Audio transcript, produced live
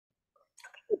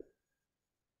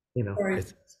You know, Sorry.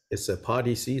 it's a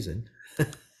party season.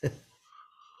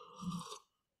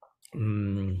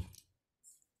 Mm,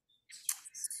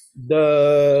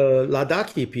 the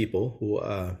Ladakhi people, who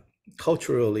are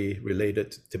culturally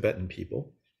related to Tibetan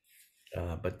people,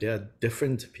 but they're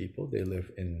different people. They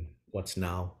live in what's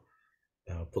now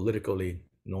politically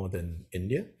northern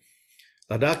India.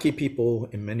 Ladakhi people,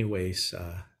 in many ways,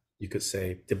 you could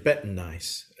say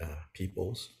Tibetanized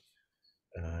peoples.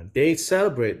 They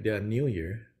celebrate their New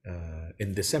Year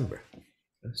in December.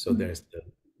 So there's the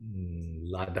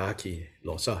Ladakhi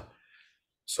Losar.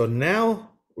 So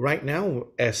now, right now,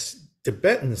 as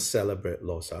Tibetans celebrate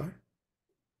Losar,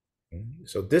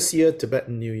 so this year,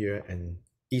 Tibetan New Year and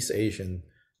East Asian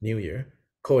New Year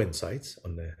coincides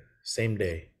on the same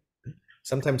day.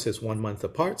 Sometimes it's 1 month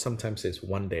apart, sometimes it's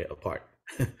 1 day apart.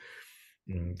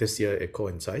 This year it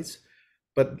coincides.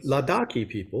 But Ladakhi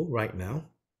people right now,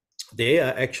 they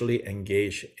are actually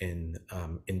engaged in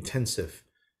intensive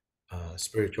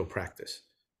spiritual practice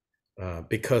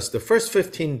because the first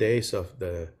 15 days of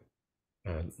the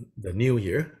New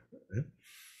Year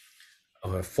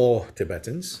for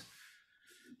Tibetans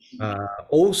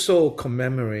also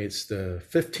commemorates the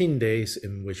 15 days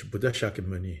in which Buddha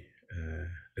Shakyamuni,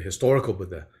 the historical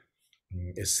Buddha,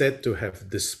 is said to have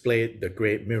displayed the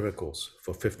great miracles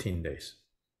for 15 days.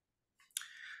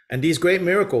 And these great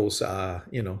miracles are,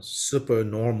 super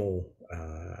normal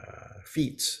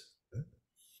feats.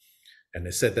 And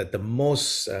they said that the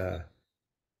most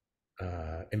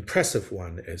impressive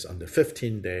one is on the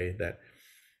 15th day that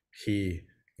he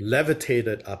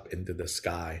levitated up into the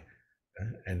sky,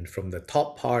 and from the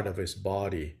top part of his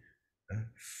body,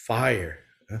 fire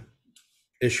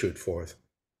issued forth,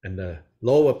 and the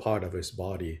lower part of his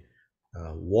body,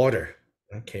 water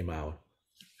came out.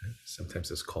 Sometimes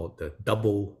it's called the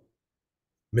double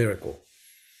miracle.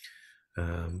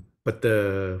 But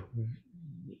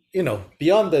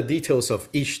beyond the details of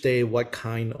each day, what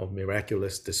kind of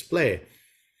miraculous display,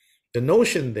 the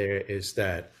notion there is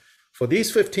that for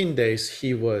these 15 days,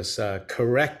 he was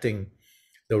correcting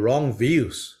the wrong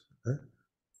views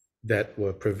that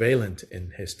were prevalent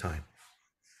in his time,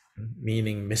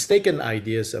 meaning mistaken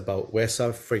ideas about where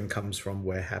suffering comes from,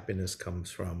 where happiness comes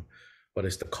from, what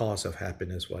is the cause of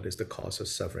happiness, what is the cause of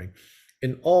suffering,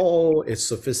 in all its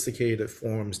sophisticated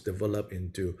forms, developed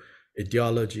into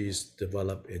ideologies,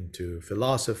 developed into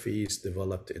philosophies,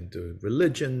 developed into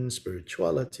religion,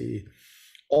 spirituality,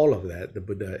 all of that. The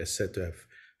Buddha is said to have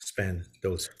spent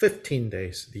those 15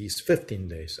 days,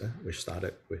 which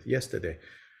started with yesterday,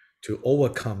 to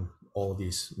overcome all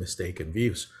these mistaken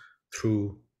views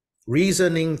through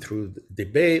reasoning, through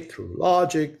debate, through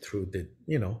logic, through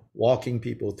walking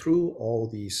people through all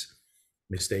these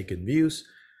mistaken views.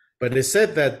 But it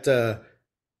said that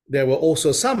there were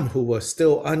also some who were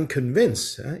still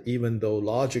unconvinced, even though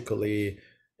logically,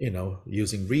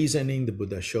 using reasoning, the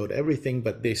Buddha showed everything,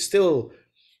 but they still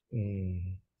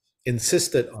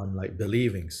insisted on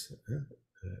believing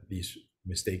these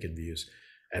mistaken views.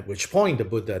 At which point the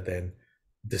Buddha then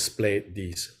displayed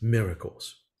these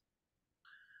miracles.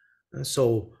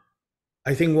 So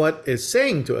I think what it's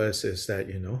saying to us is that,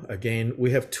 again,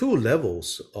 we have two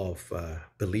levels of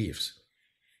beliefs.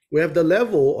 We have the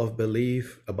level of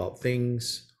belief about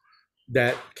things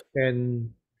that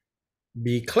can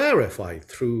be clarified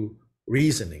through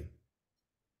reasoning,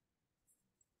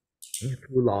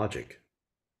 through logic.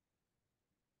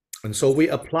 And so we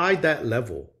apply that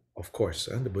level, of course.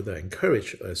 The Buddha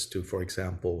encouraged us to, for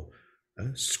example,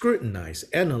 scrutinize,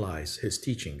 analyze his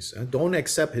teachings. Don't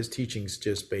accept his teachings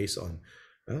just based on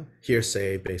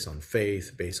hearsay, based on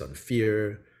faith, based on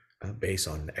fear, based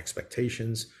on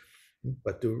expectations,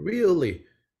 but to really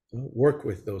work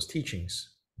with those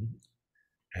teachings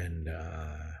and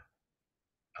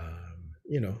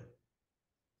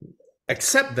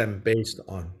accept them based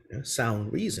on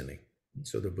sound reasoning.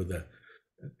 So the Buddha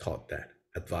taught that,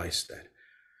 advised that.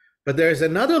 But there's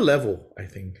another level, I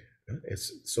think.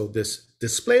 So this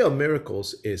display of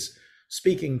miracles is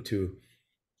speaking to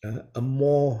a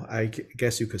more, I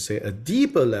guess you could say, a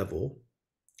deeper level,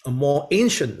 a more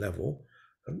ancient level,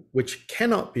 which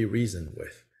cannot be reasoned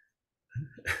with.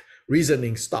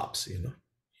 Reasoning stops,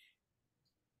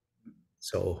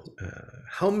 So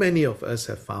how many of us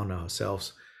have found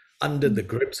ourselves under the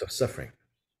grips of suffering,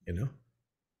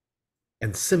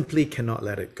 and simply cannot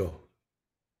let it go?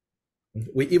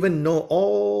 We even know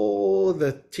all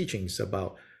the teachings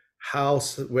about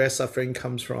where suffering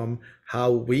comes from,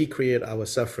 how we create our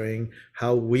suffering,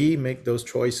 how we make those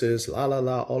choices,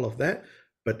 all of that.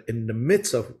 But in the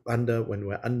midst of when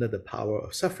we're under the power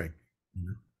of suffering,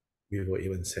 we will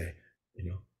even say,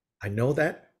 I know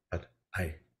that, but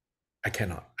I I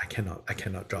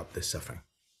cannot drop this suffering,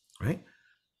 right?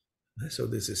 So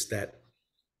this is that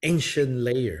ancient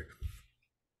layer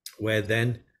where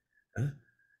then,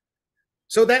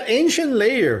 so that ancient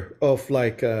layer of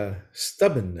like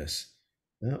stubbornness,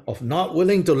 of not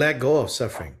willing to let go of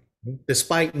suffering,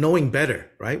 despite knowing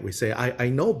better, right? We say, I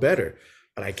know better,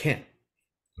 but I can't,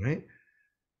 right?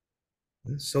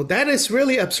 So that is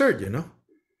really absurd,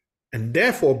 And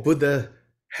therefore, Buddha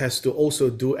has to also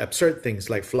do absurd things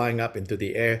like flying up into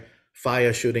the air,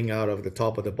 fire shooting out of the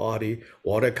top of the body,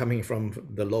 water coming from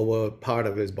the lower part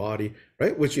of his body,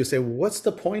 right? Which you say, what's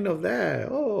the point of that?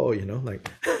 Oh, like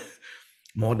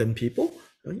modern people,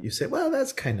 you say, well,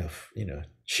 that's kind of,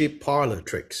 cheap parlor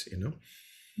tricks,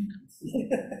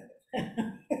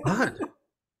 But,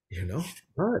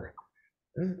 but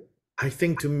I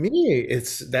think to me,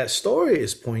 it's that story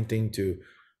is pointing to,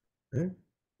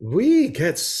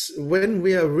 when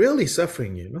we are really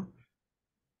suffering,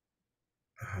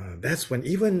 that's when,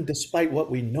 even despite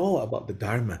what we know about the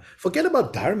Dharma, forget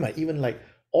about Dharma, even like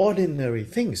ordinary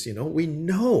things, we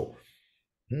know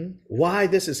why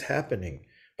this is happening,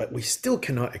 but we still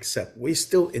cannot accept. We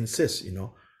still insist,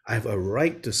 I have a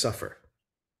right to suffer.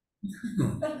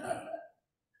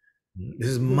 This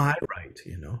is my right,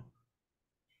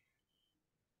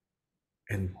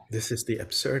 And this is the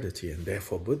absurdity, and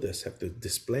therefore Buddhists have to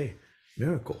display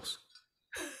miracles.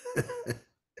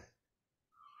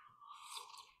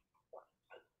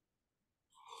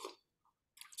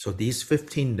 So these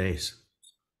 15 days,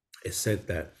 it said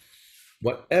that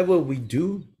whatever we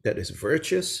do that is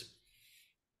virtuous,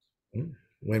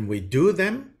 when we do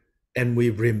them and we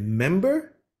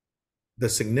remember the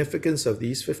significance of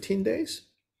these 15 days,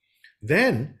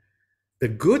 then the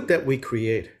good that we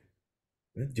create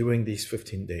during these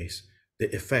 15 days,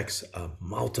 the effects are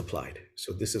multiplied.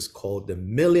 So this is called the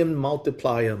million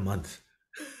multiplier month.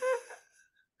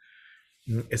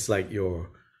 It's like your,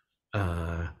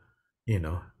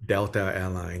 Delta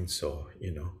Airlines or,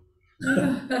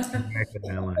 American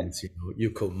Airlines,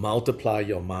 you could multiply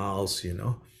your miles,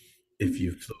 if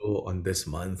you flew on this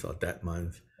month or that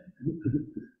month.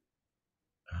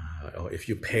 Or if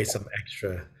you pay some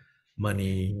extra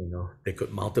money, they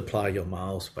could multiply your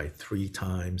miles by 3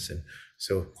 times. And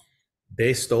so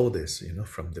they stole this,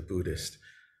 from the Buddhist.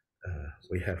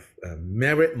 We have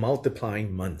merit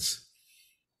multiplying months.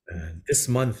 This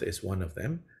month is one of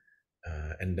them.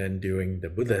 And then during the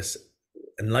Buddha's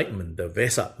enlightenment, the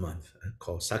Vesak month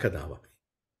called Sakadawa,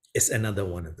 is another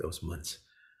one of those months.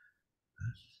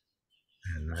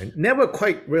 And I never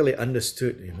quite really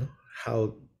understood,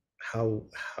 how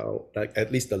like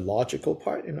at least the logical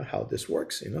part, how this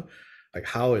works, like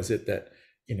how is it that,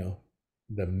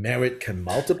 the merit can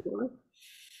multiply?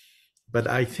 But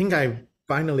I think I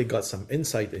finally got some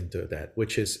insight into that,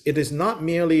 which is, it is not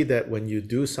merely that when you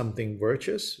do something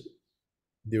virtuous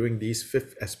during these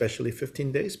especially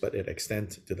 15 days, but it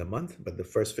extends to the month, but the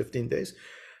first 15 days,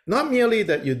 not merely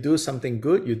that you do something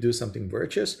good, you do something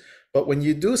virtuous, but when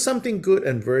you do something good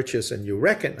and virtuous and you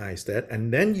recognize that,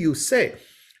 and then you say,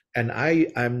 and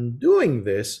I'm doing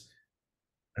this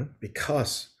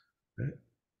because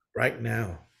right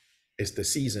now is the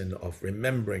season of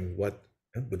remembering what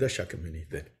Buddha Shakyamuni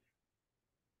did.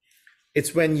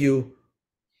 It's when you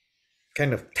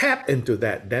kind of tap into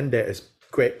that, then there is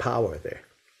great power there.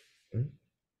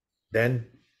 Then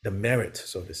the merit,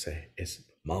 so to say, is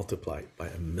multiplied by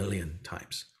 1,000,000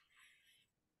 times.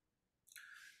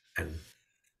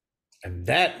 And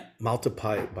that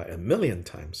multiplied by 1,000,000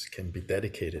 times can be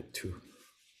dedicated to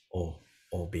all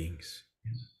beings.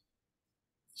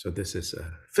 So this is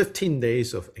 15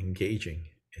 days of engaging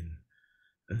in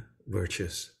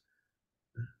virtuous,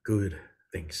 good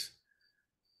things.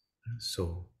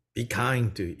 So be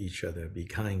kind to each other, be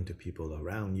kind to people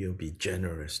around you, be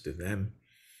generous to them,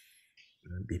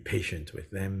 be patient with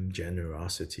them,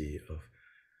 generosity of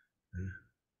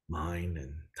mind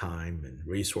and time and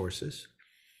resources.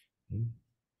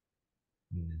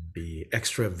 Be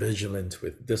extra vigilant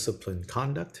with disciplined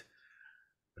conduct,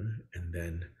 and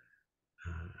then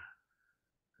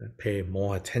pay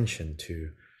more attention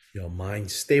to your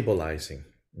mind stabilizing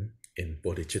in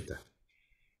bodhicitta,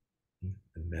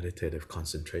 the meditative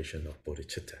concentration of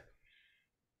bodhicitta.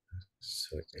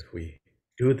 So if we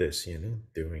do this,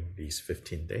 during these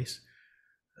 15 days,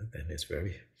 then it's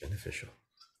very beneficial.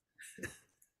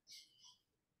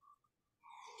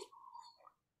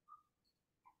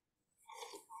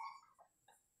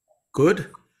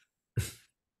 Good?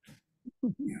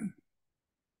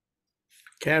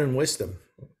 Care and wisdom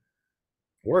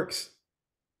works.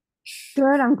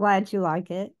 Good, I'm glad you like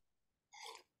it.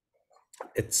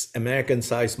 It's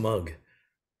American-sized mug.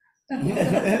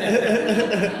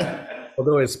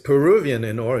 although it's Peruvian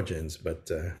in origins, but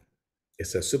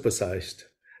it's a supersized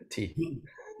tea.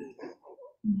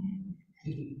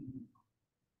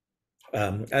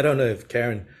 I don't know if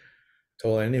Karen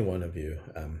told any one of you,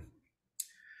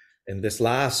 in this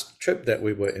last trip that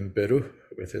we were in Peru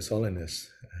with His Holiness,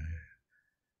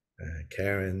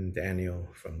 Karen, Daniel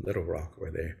from Little Rock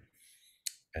were there,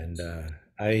 and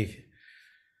I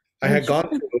had gone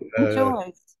to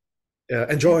Enjoy.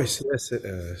 and Joyce, yes,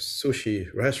 sushi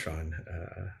restaurant.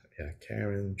 Yeah,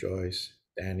 Karen, Joyce,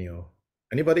 Daniel.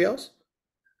 Anybody else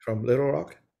from Little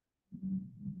Rock?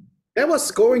 There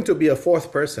was going to be a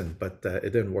fourth person, but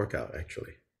it didn't work out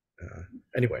actually.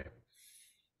 Anyway,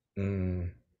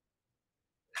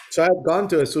 so I've gone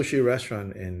to a sushi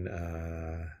restaurant in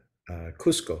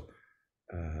Cusco.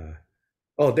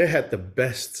 Oh, they had the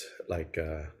best like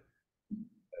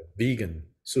vegan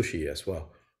sushi as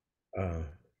well,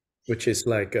 which is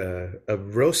like a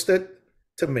roasted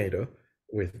tomato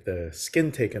with the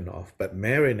skin taken off, but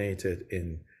marinated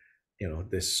in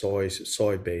this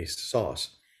soy-based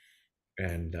sauce,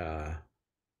 and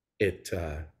it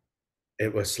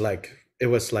was like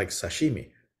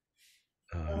sashimi.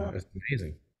 It's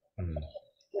amazing.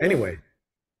 Anyway,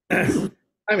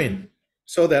 I mean,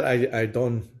 so that I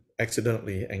don't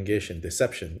accidentally engage in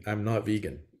deception, I'm not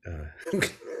vegan.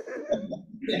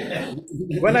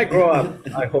 When I grow up,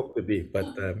 I hope to be, but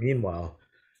meanwhile,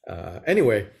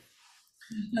 anyway,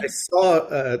 I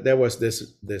saw there was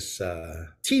this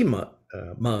tea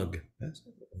mug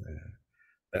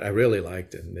that I really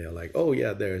liked, and they're like, oh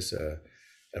yeah, there's a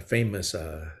famous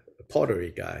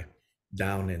pottery guy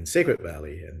down in Sacred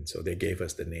Valley, and so they gave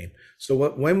us the name. So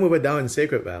when we were down in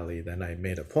Sacred Valley, then I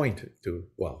made a point to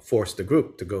force the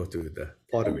group to go to the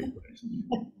pottery place.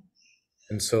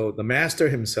 And so the master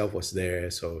himself was there,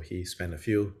 so he spent a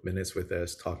few minutes with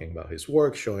us talking about his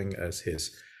work, showing us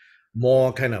his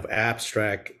more kind of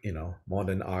abstract,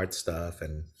 modern art stuff,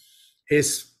 and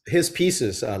his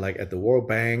pieces are like at the World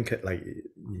Bank, like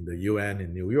in the UN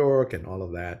in New York, and all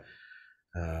of that.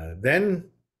 Then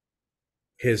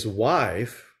his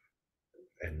wife,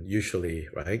 and usually,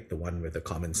 right, the one with the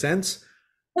common sense,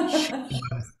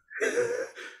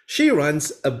 she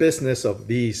runs a business of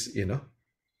these,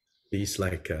 these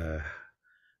like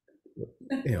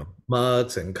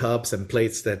mugs and cups and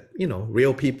plates that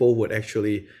real people would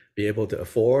actually be able to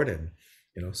afford, and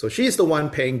so she's the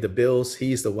one paying the bills,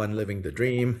 he's the one living the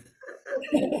dream.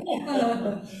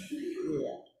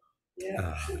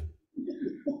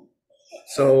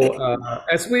 So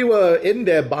as we were in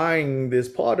there buying this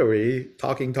pottery,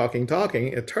 talking,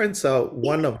 it turns out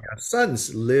one of your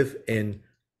sons live in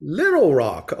Little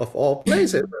Rock, of all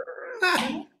places.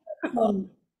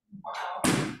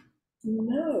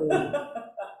 No.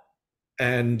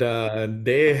 And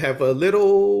they have a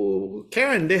little,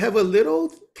 Karen, they have a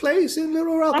little place in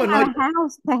Little Rock.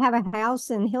 They have a house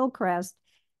in Hillcrest,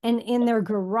 and in their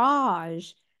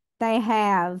garage, they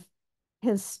have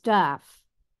his stuff.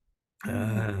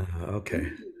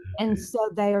 Okay. And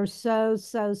so they are so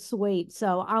sweet.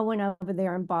 So I went over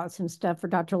there and bought some stuff for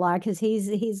Dr. Lye because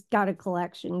he's got a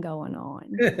collection going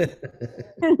on.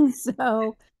 And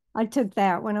so I took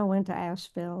that when I went to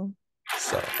Asheville.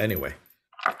 So anyway,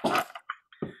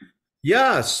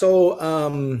 yeah. So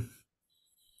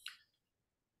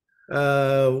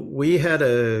we had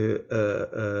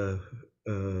a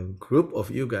group of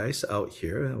you guys out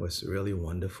here. It was really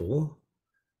wonderful.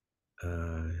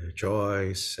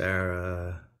 Joyce,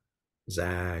 Sarah,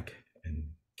 Zach,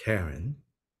 and Karen.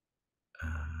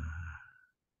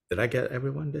 Did I get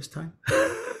everyone this time?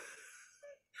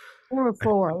 There were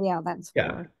four. Yeah, that's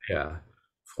four. Yeah.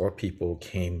 4 people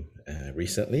came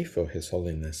recently for His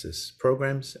Holiness's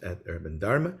programs at Urban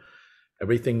Dharma.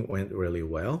 Everything went really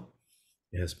well.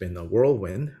 It has been a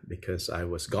whirlwind because I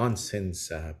was gone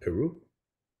since Peru.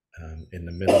 In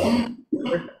the middle of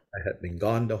October, I had been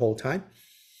gone the whole time.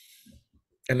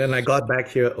 And then I got back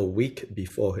here a week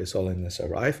before His Holiness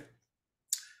arrived.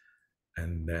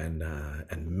 And then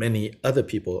and many other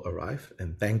people arrived,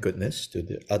 and thank goodness to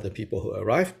the other people who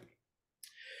arrived.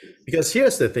 Because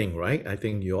here's the thing, right? I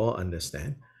think you all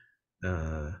understand.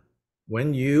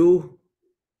 When you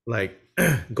like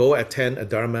go attend a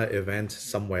Dharma event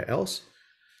somewhere else,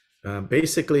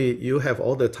 basically you have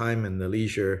all the time and the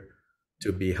leisure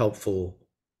to be helpful,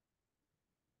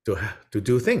 to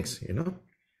do things,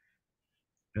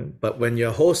 But when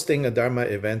you're hosting a Dharma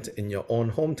event in your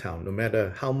own hometown, no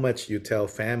matter how much you tell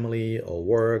family or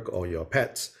work or your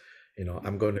pets,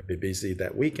 I'm going to be busy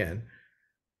that weekend,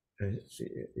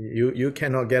 you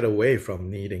cannot get away from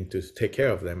needing to take care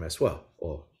of them as well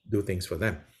or do things for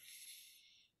them.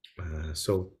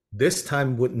 So this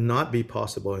time would not be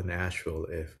possible in Asheville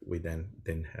if we then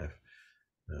didn't have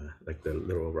like the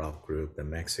Little Rock group, the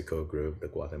Mexico group, the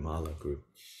Guatemala group,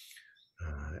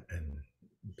 and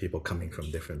people coming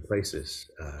from different places,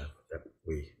 that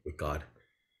we got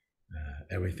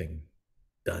everything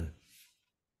done,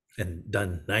 and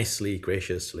done nicely,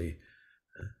 graciously,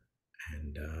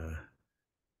 and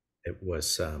it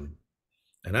was,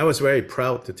 and I was very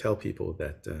proud to tell people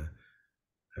that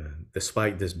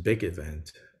despite this big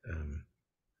event,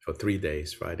 for 3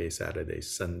 days, Friday, Saturday,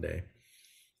 Sunday,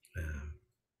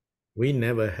 we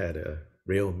never had a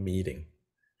real meeting.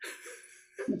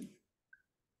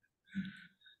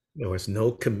 There was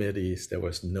no committees, there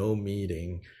was no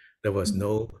meeting, there was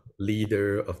no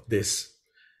leader of this,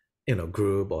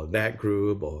 group or that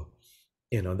group, or,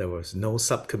 there was no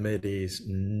subcommittees,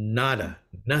 nada,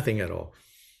 nothing at all.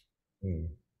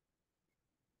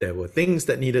 There were things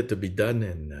that needed to be done,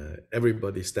 and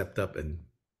everybody stepped up and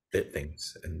did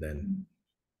things, and then,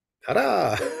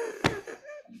 ta-da!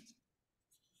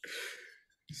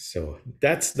 So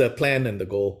that's the plan and the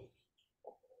goal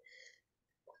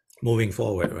moving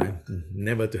forward, right?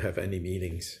 Never to have any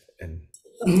meetings, and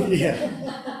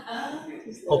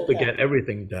hope to get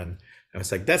everything done. I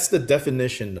was like, that's the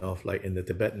definition of, like, in the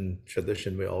Tibetan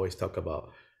tradition, we always talk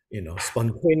about,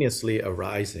 spontaneously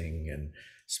arising and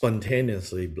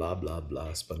spontaneously blah, blah,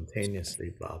 blah,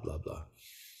 spontaneously blah, blah, blah.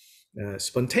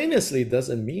 Spontaneously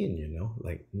doesn't mean,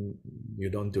 like you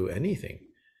don't do anything.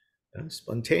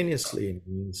 Spontaneously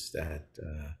means that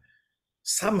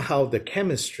somehow the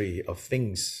chemistry of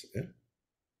things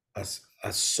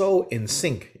are so in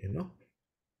sync,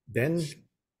 then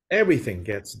everything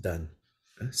gets done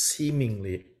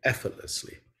seemingly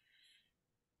effortlessly.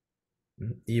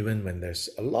 Even when there's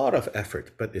a lot of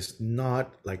effort, but it's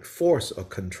not like forced or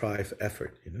contrived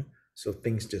effort, So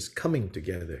things just coming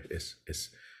together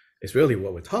is really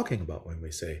what we're talking about when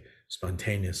we say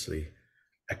spontaneously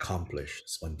accomplished,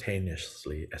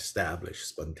 spontaneously established,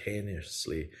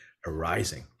 spontaneously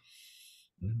arising.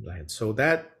 Right. So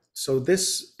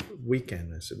this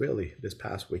weekend is really, this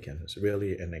past weekend is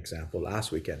really an example.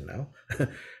 Last weekend now,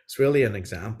 it's really an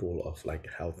example of like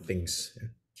how things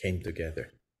came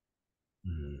together.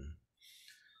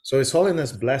 So His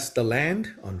Holiness blessed the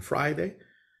land on Friday,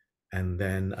 and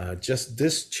then just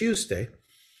this Tuesday,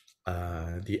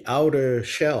 the outer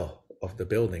shell of the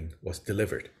building was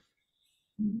delivered.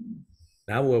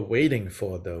 Now we're waiting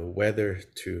for the weather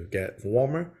to get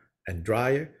warmer and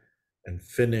drier and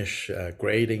finish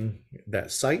grading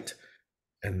that site.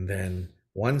 And then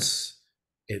once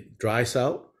it dries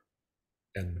out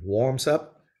and warms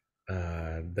up,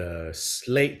 the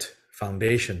slate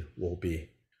foundation will be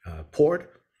poured.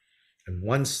 And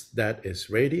once that is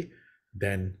ready,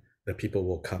 then the people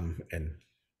will come and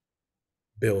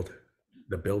build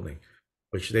the building,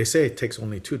 which they say it takes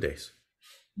only 2 days.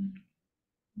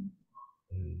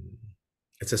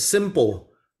 It's a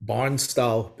simple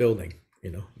barn-style building,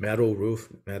 metal roof,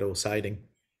 metal siding,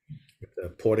 with a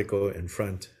portico in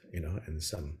front, and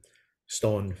some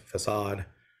stone facade.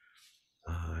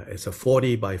 It's a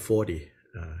 40 by 40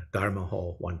 Dharma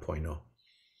Hall 1.0.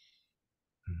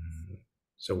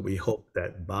 So we hope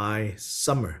that by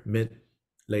summer,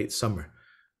 late summer,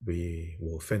 we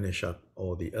will finish up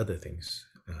all the other things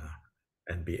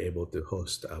and be able to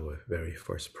host our very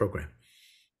first program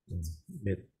in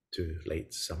mid to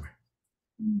late summer.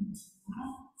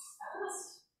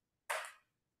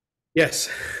 Yes.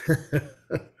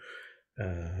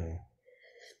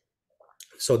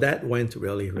 So that went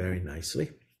really very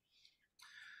nicely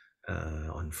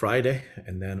on Friday,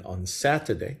 and then on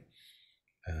Saturday,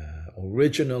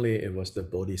 originally it was the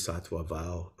Bodhisattva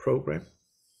Vow program,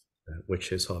 which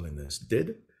His Holiness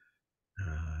did.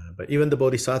 But even the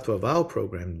Bodhisattva Vow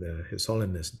program, His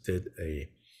Holiness did the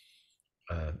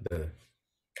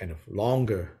kind of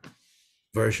longer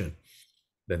version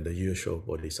than the usual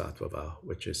Bodhisattva Vow,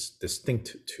 which is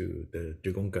distinct to the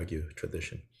Dugong Kagyu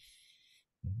tradition,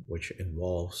 which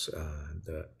involves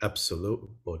the absolute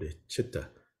bodhicitta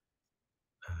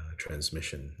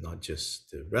transmission, not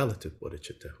just the relative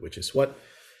bodhicitta, which is what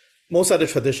most other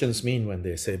traditions mean when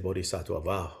they say Bodhisattva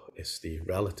Vow, is the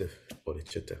relative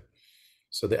bodhicitta.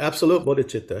 So the absolute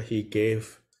bodhicitta he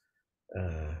gave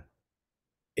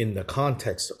in the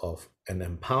context of an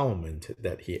empowerment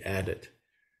that he added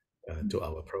to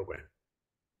our program.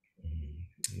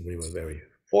 We were very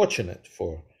fortunate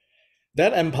for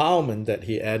that empowerment that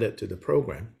he added to the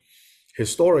program.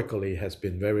 Historically has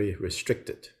been very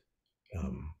restricted,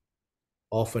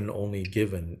 often only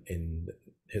given in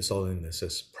His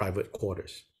Holiness's private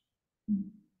quarters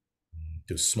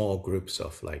to small groups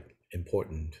of like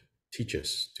important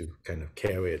teachers to kind of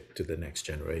carry it to the next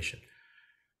generation.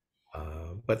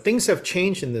 But things have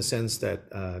changed in the sense that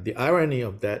the irony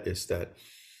of that is that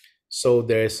so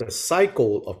there's a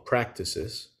cycle of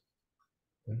practices,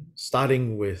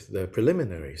 starting with the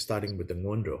preliminary, starting with the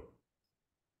Ngondro.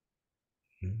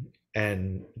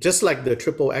 And just like the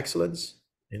triple excellence,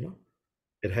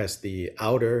 it has the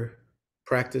outer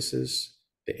practices,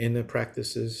 the inner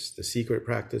practices, the secret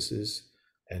practices,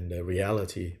 and the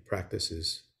reality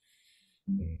practices.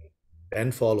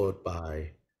 Then followed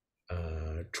by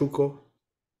Truko,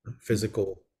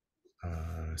 physical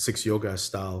 6 yoga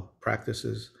style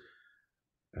practices.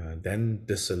 Then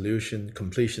dissolution,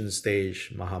 completion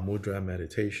stage, Mahamudra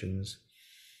meditations.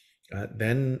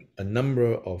 Then a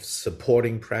number of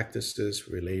supporting practices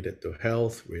related to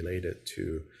health, related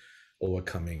to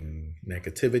overcoming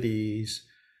negativities.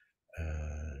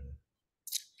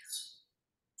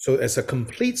 So it's a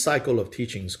complete cycle of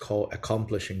teachings called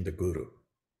accomplishing the Guru,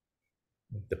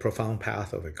 the profound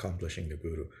path of accomplishing the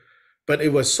Guru. But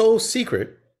it was so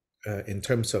secret in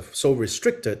terms of so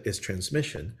restricted its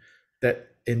transmission that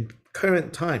in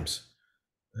current times,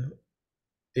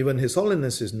 even His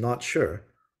Holiness is not sure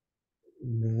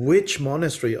which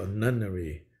monastery or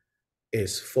nunnery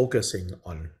is focusing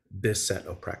on this set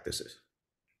of practices.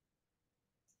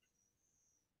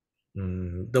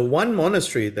 The one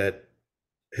monastery that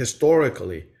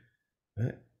historically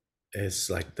is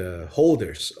like the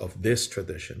holders of this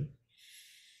tradition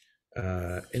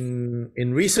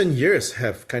in recent years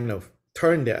have kind of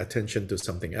turned their attention to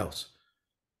something else,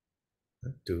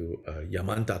 to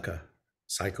Yamantaka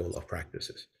cycle of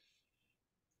practices,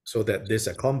 so that this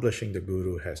accomplishing the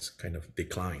Guru has kind of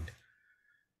declined.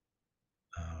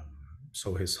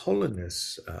 So His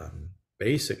Holiness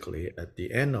basically at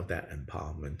the end of that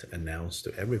empowerment announced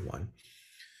to everyone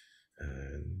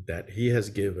that he has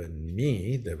given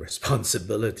me the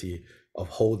responsibility of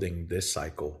holding this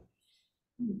cycle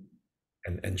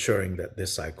and ensuring that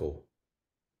this cycle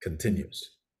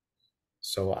continues.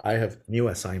 So I have new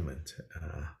assignment,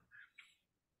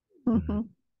 and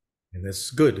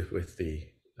it's good with the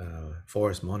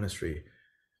forest monastery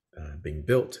being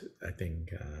built. I think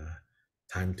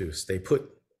time to stay put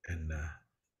and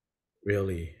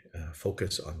really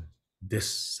focus on this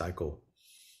cycle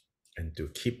and to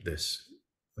keep this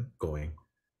going,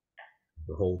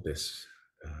 to hold this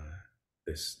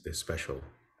this special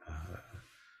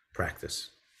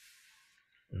practice.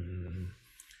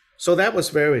 So that was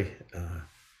very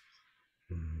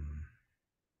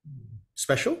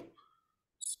special,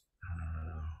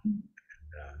 and,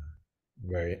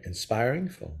 very inspiring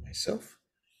for myself.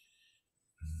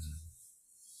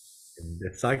 In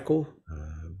the cycle,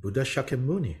 Buddha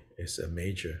Shakyamuni is a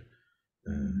major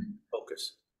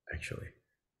focus, actually.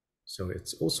 So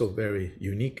it's also very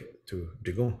unique to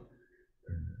Qigong.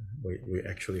 We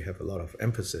actually have a lot of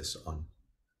emphasis on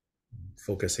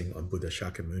focusing on Buddha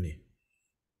Shakyamuni,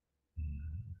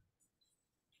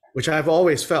 which I've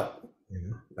always felt,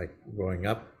 like growing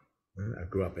up. I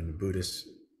grew up in the Buddhist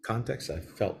context. I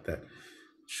felt that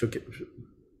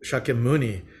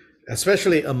Shakyamuni,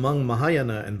 especially among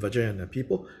Mahayana and Vajrayana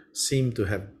people, seem to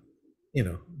have,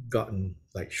 gotten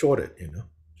like shorted,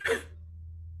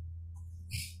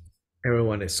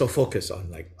 Everyone is so focused on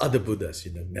like other Buddhas,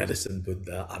 medicine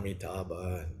Buddha,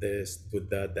 Amitabha, and this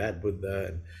Buddha, that Buddha,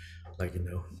 and like,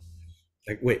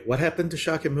 like, wait, what happened to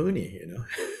Shakyamuni,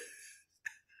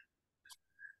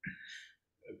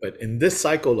 But in this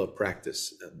cycle of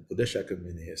practice, Buddha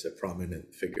Shakyamuni is a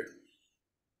prominent figure,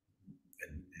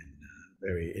 and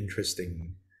very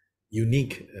interesting,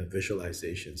 unique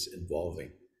visualizations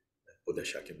involving Buddha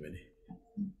Shakyamuni.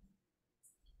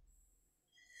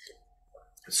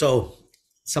 So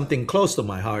something close to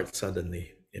my heart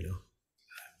suddenly,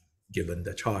 given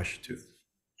the charge to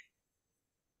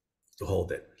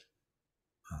hold it.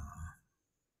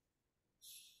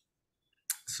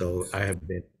 So I have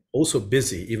been also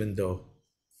busy, even though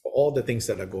for all the things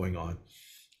that are going on,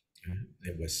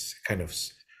 it was kind of,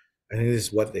 I think this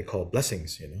is what they call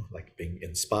blessings, like being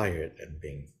inspired and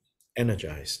being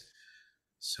energized.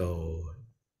 So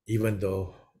even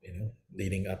though,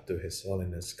 leading up to His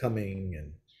Holiness coming,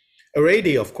 and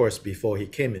already, of course, before he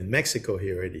came in Mexico,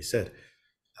 he already said,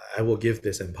 I will give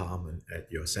this empowerment at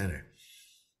your center.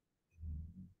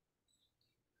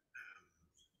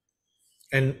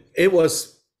 And it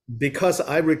was because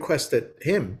I requested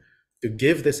him to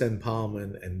give this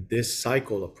empowerment and this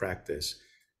cycle of practice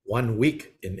 1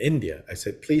 week in India. I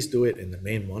said, please do it in the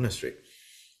main monastery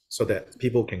so that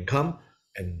people can come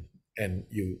and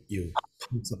you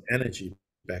put some energy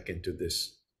back into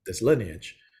this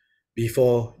lineage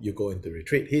before you go into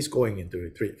retreat. He's going into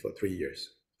retreat for 3 years.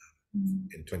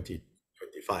 in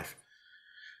 2025.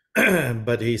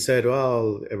 But he said,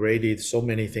 well, already so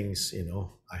many things,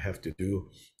 I have to do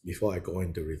before I go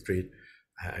into retreat.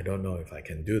 I don't know if I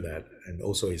can do that. And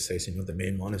also he says, the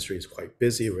main monastery is quite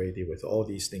busy already with all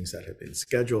these things that have been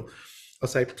scheduled. I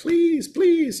was like,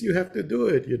 please, you have to do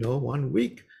it, 1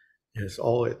 week is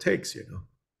all it takes.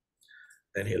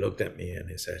 Then he looked at me and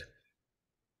he said,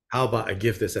 how about I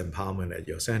give this empowerment at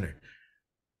your center?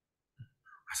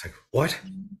 I was like, what?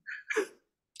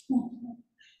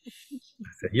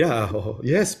 I said, yeah,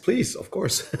 yes, please, of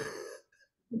course.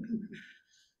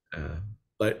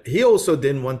 But he also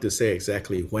didn't want to say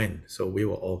exactly when, so we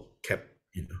were all kept,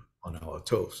 on our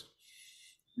toes.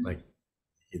 Like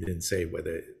he didn't say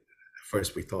whether. At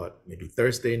first we thought maybe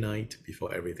Thursday night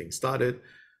before everything started,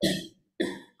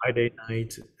 Friday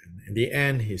night. And in the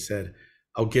end, he said,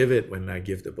 I'll give it when I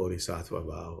give the Bodhisattva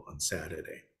vow on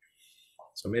Saturday.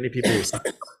 So many people who signed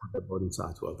up for the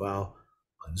Bodhisattva vow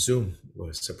on Zoom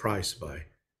were surprised by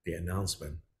the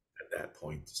announcement at that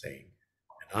point, saying,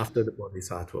 and after the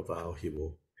Bodhisattva vow,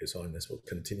 His Holiness will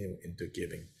continue into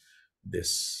giving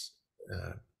this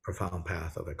profound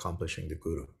path of accomplishing the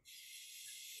Guru.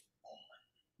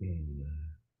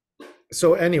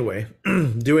 So anyway,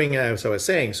 as I was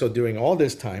saying, so during all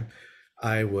this time,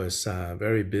 I was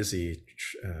very busy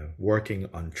working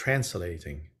on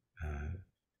translating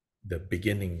the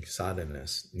beginning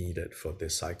sadhanas needed for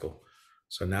this cycle.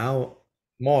 So now,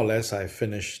 more or less, I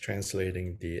finished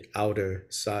translating the outer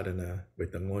sadhana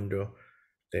with the Ngondro,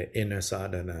 the inner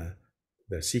sadhana,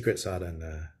 the secret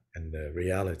sadhana, and the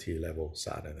reality level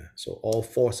sadhana. So all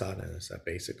 4 sadhanas are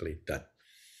basically done.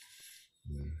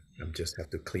 I just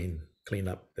have to clean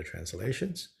up the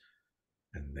translations,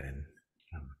 and then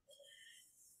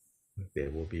they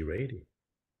will be ready.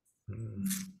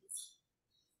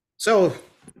 So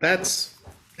that's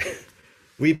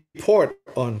report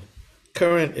on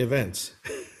current events.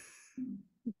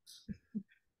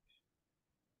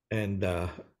 And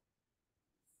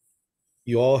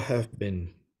you all have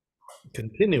been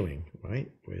continuing,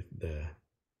 right, with the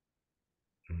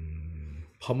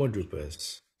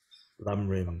Pomodrupa's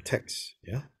Lamrim text,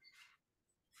 yeah?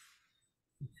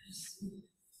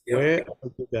 Yep. Where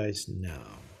are you guys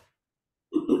now?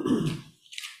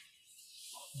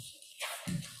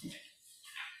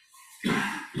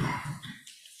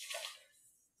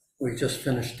 We just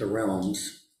finished the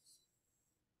realms.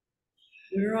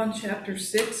 We're on chapter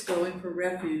 6, going for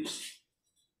refuge.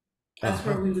 That's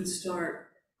where we would start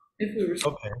if we were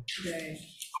today.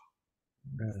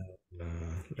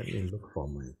 Let me look for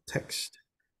my text.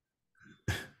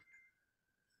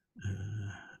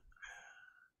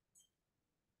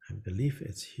 I believe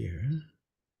it's here,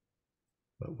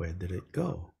 but where did it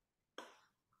go?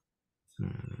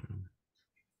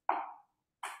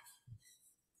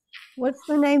 What's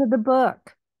the name of the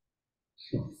book?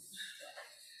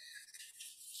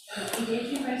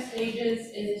 Engaging by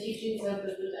Stages in the Teachings of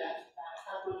the Buddha.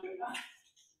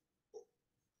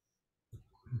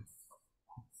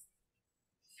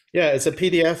 Yeah, it's a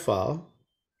PDF file.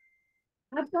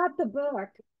 I've got the book.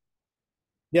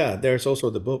 Yeah, there's also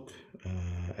the book.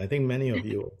 I think many of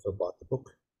you also bought the book.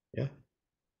 Yeah,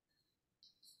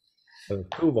 a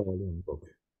 2-volume book.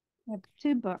 I have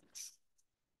 2 books.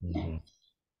 Mm-hmm.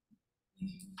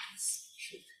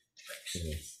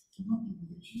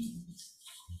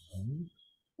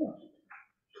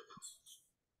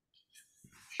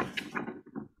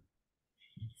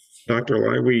 Dr.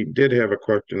 Lye, we did have a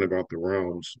question about the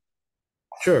realms.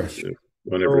 Sure.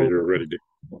 Whenever you're ready to.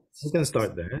 You can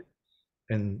start there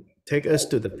and take us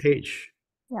to the page.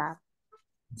 Yeah.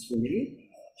 It's me?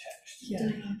 Yeah.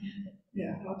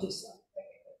 Yeah, I'll just.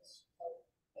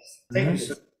 Thank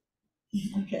you.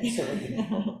 Okay.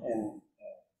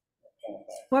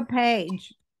 What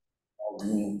page?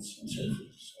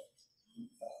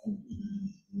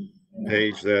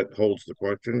 Page that holds the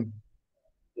question?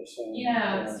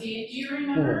 Yeah, Steve, do you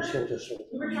remember?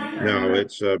 No,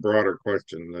 it's a broader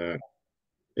question that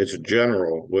it's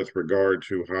general with regard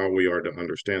to how we are to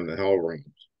understand the hell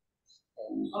realms.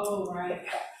 Oh, right.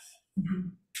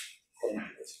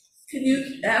 Can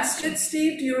you ask it,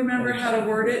 Steve? Do you remember how to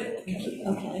word it?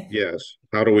 Okay. Yes.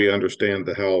 How do we understand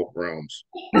the hell realms?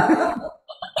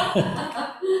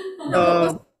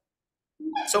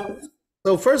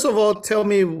 So first of all, tell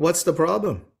me what's the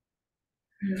problem?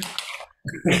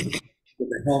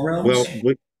 Well,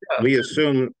 we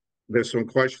assume there's some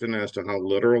question as to how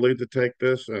literally to take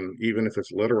this, and even if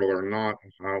it's literal or not,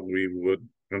 how we would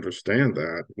understand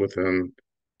that within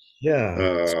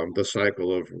the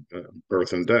cycle of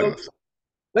birth and death. So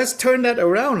let's turn that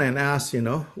around and ask,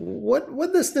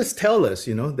 what does this tell us,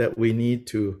 that we need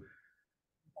to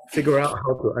figure out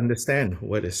how to understand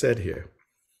what is said here.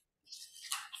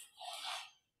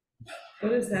 What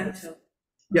does that tell?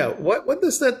 Yeah, what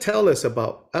does that tell us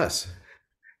about us?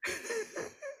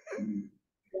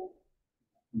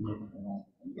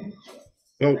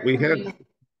 Well, we came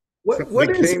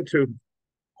to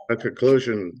a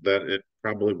conclusion that it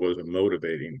probably was a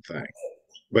motivating thing,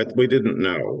 but we didn't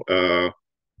know.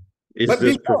 Is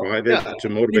this provided to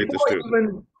motivate the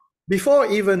student? Before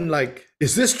even like,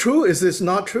 is this true? Is this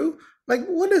not true? Like,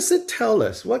 what does it tell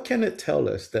us? What can it tell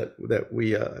us that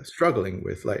we are struggling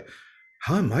with? Like,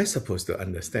 how am I supposed to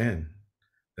understand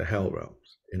the hell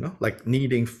realms? You know, like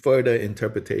needing further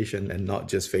interpretation and not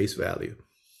just face value.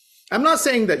 I'm not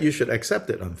saying that you should accept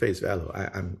it on face value.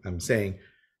 I'm saying,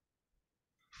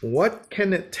 what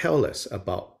can it tell us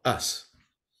about us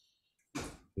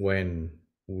when,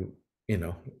 you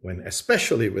know, when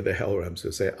especially with the hell realms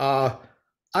who say,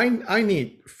 I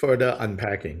need further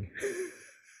unpacking.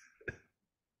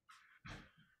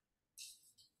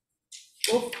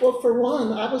 Well, for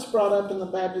one, I was brought up in the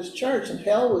Baptist church, and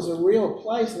hell was a real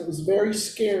place, and it was very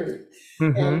scary.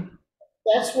 Mm-hmm. And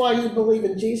that's why you believe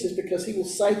in Jesus, because he will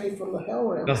save you from the hell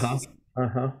realms.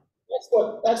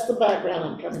 That's the background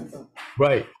I'm coming from.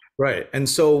 Right, right. And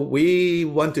so we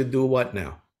want to do what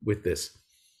now with this?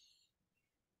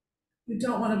 You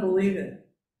don't want to believe it.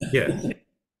 Yeah.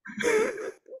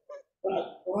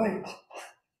 Right.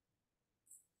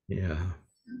 Yeah.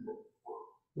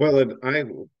 Well, I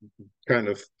kind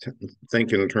of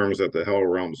think in terms that the hell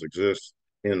realms exist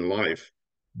in life,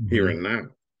 here and now,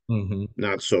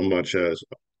 not so much as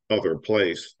other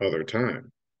place, other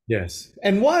time. Yes.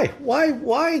 And why?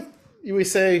 Why we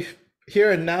say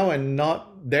here and now and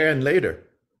not there and later?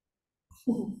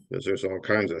 Because there's all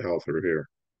kinds of hell through here.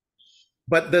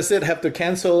 But does it have to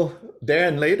cancel there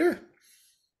and later?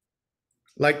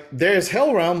 Like, there's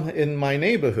hell realm in my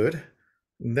neighborhood,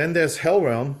 then there's hell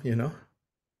realm, you know,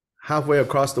 halfway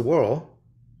across the world.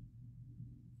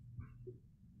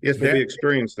 Yes, but we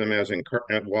experience them as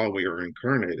while we are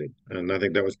incarnated, and I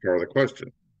think that was part of the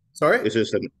question. Sorry? Is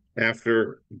this an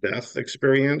after-death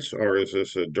experience, or is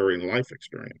this a during-life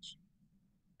experience?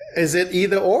 Is it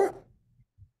either or?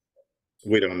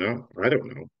 We don't know. I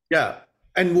don't know. Yeah.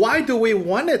 And why do we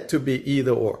want it to be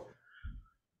either or?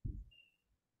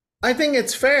 I think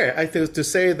it's fair, to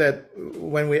say that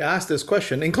when we ask this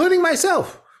question, including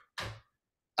myself,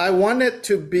 I want it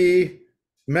to be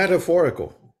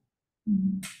metaphorical.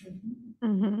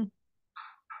 Mm-hmm.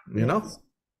 You know?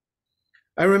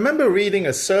 I remember reading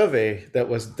a survey that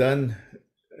was done,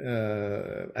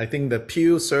 I think the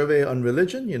Pew survey on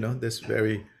religion, you know, this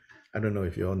very, I don't know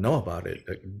if you all know about it,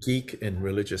 a geek in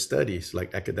religious studies,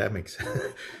 like academics,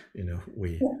 you know,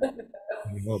 we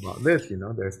know about this, you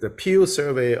know, there's the Pew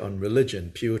survey on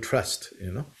religion, Pew Trust,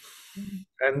 you know,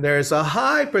 and there's a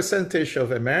high percentage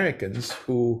of Americans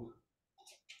who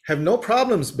have no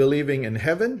problems believing in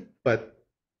heaven, but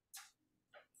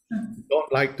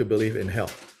don't like to believe in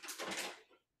hell.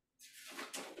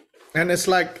 And it's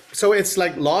like, so it's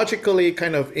like logically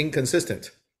kind of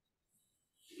inconsistent.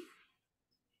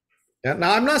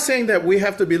 Now, I'm not saying that we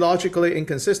have to be logically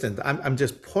inconsistent. I'm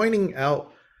just pointing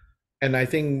out, and I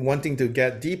think wanting to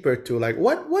get deeper to like,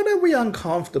 what are we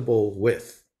uncomfortable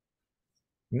with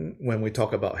when we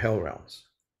talk about hell realms?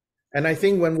 And I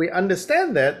think when we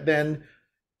understand that, then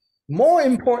more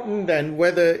important than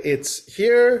whether it's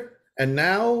here and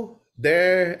now,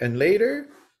 there and later,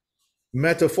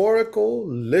 metaphorical,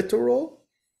 literal,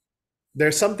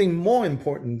 there's something more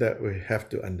important that we have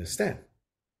to understand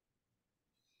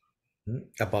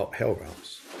about hell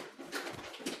realms.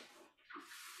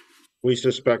 We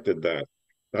suspected that.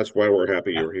 That's why we're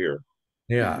happy you're here.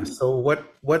 Yeah. So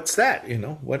what's that? You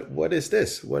know, what is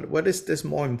this? What is this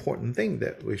more important thing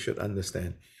that we should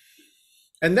understand?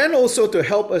 And then also to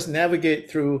help us navigate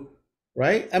through,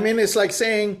 right? I mean, it's like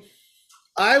saying,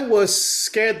 I was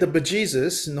scared the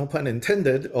bejesus, no pun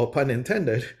intended or pun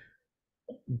intended,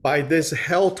 by this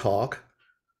hell talk.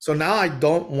 So now I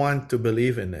don't want to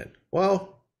believe in it.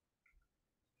 Well,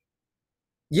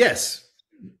 yes,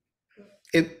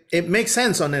 it makes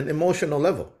sense on an emotional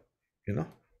level, you know?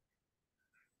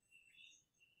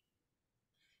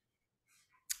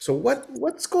 So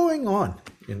what's going on,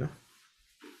 you know?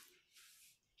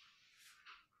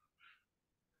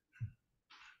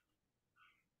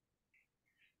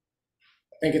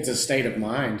 I think it's a state of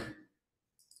mind.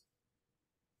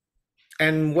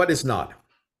 And what is not?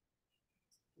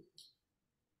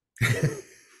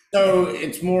 So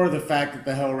it's more the fact that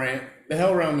the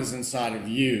hell realm is inside of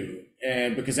you,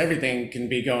 and because everything can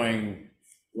be going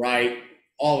right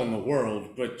all in the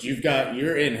world, but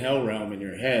you're in hell realm in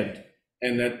your head,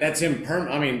 and that's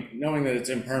impermanent. I mean, knowing that it's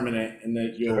impermanent and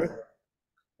that you'll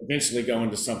eventually go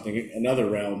into another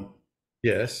realm.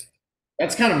 Yes.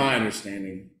 That's kind of my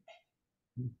understanding.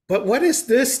 But what is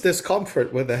this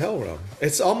discomfort with the hell realm?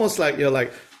 It's almost like you're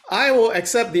like, I will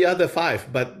accept the other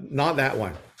 5, but not that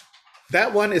one.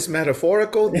 That one is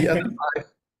metaphorical. The other 5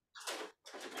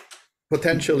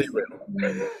 potentially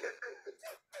real.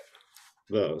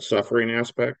 The suffering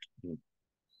aspect.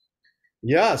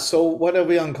 Yeah. So what are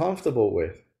we uncomfortable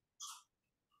with?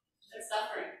 The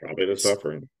suffering. Probably the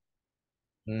suffering.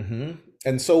 Mm-hmm.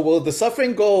 And so will the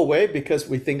suffering go away because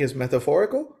we think it's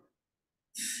metaphorical?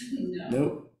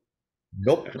 No.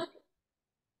 Nope.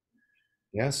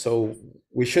 Yeah, so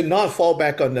we should not fall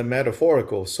back on the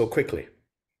metaphorical so quickly.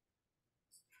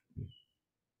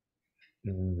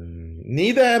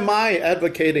 Neither am I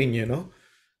advocating,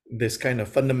 this kind of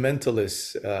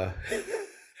fundamentalist,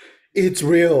 it's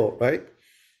real, right?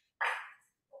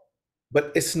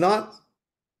 But it's not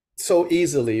so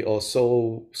easily or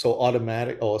so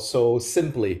automatic or so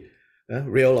simply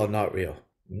real or not real.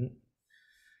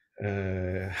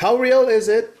 How real is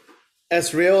it?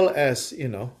 As real as,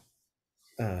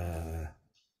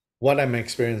 what I'm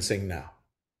experiencing now.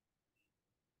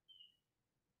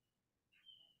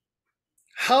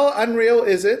 How unreal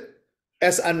is it?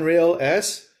 As unreal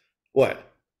as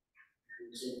what?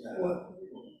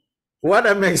 What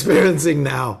I'm experiencing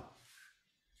now.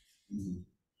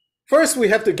 First, we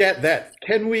have to get that.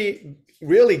 Can we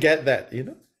really get that,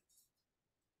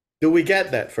 Do we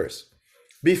get that first?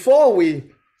 Before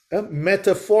we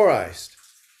metaphorized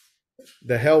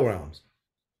the hell realms.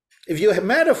 If you have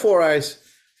metaphorized,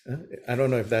 I don't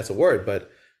know if that's a word,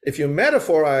 but if you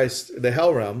metaphorize the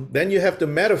hell realm, then you have to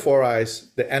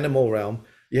metaphorize the animal realm.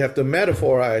 You have to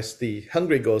metaphorize the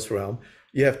hungry ghost realm.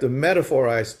 You have to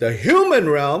metaphorize the human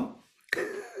realm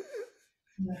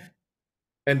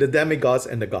and the demigods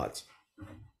and the gods.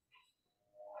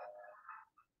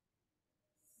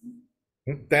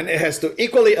 Then it has to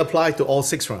equally apply to all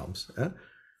 6 realms.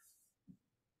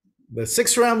 The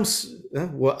 6 realms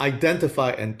were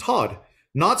identified and taught,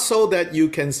 not so that you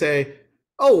can say,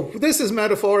 oh, this is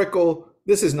metaphorical,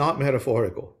 this is not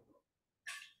metaphorical.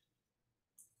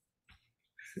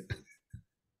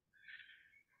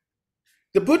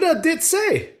 The Buddha did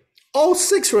say all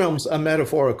 6 realms are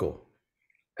metaphorical,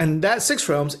 and that 6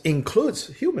 realms includes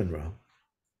human realm.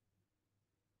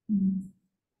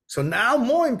 So now,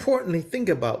 more importantly, think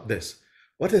about this.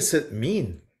 What does it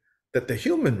mean that the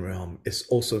human realm is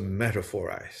also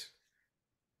metaphorized?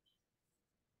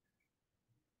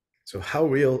 So how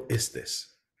real is this?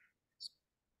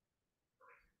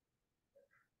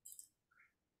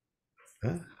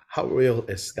 How real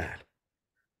is that?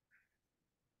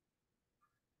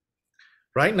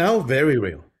 Right now, very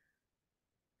real.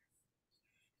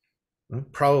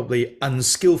 Probably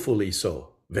unskillfully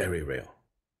so, very real.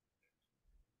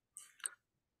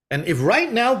 And if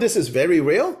right now this is very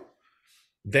real,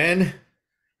 then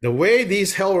the way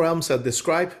these hell realms are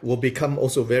described will become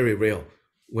also very real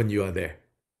when you are there.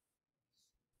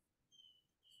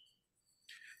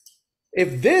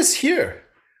 If this here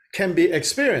can be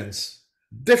experienced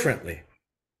differently,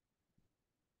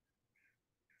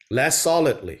 less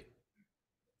solidly,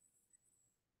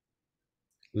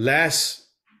 less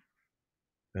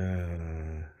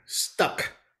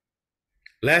stuck,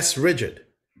 less rigid,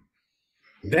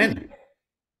 then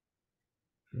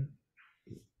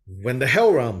when the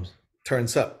hell realm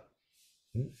turns up,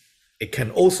 it can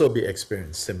also be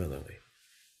experienced similarly.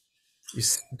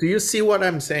 Do you see what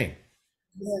I'm saying?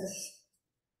 Yes.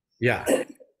 Yeah.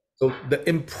 So the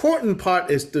important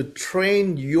part is to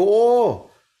train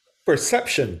your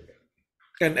perception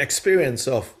and experience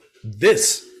of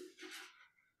this.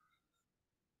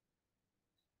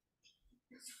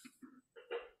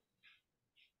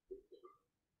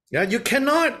 Yeah,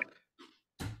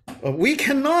 we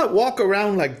cannot walk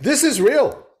around like this is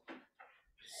real.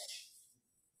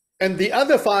 And the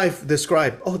other 5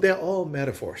 describe, oh, they're all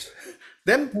metaphors.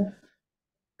 Then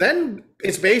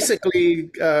it's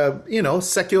basically,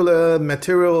 secular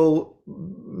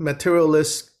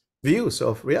materialist views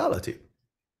of reality.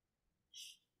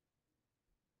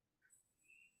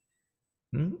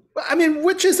 I mean,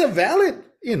 which is a valid,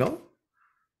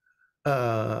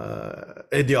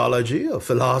 ideology or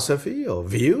philosophy or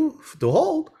view to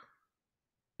hold,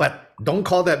 but don't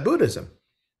call that Buddhism.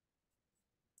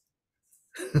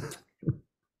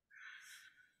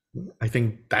 I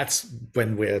think that's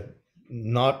when we're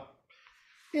not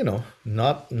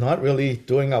really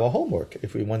doing our homework.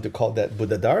 If we want to call that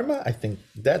Buddha Dharma, I think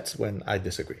that's when I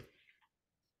disagree.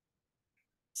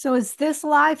 So is this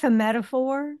life a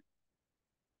metaphor?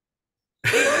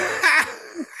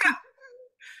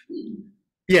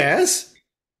 Yes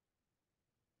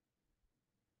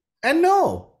and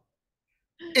no.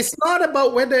 It's not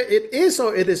about whether it is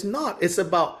or it is not. It's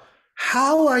about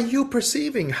how are you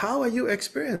perceiving? How are you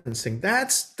experiencing?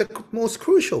 That's the most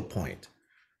crucial point.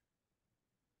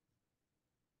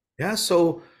 Yeah,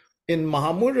 so in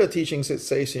Mahamudra teachings, it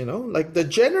says, like the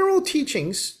general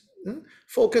teachings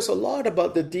focus a lot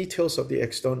about the details of the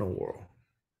external world.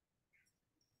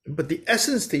 But the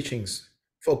essence teachings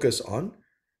focus on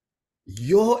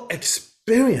your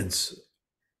experience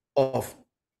of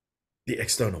the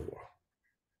external world.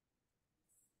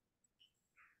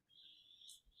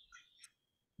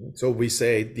 So we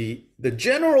say the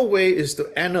general way is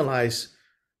to analyze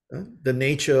the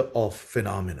nature of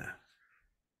phenomena.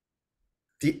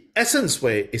 The essence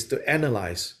way is to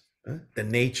analyze the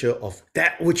nature of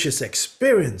that which is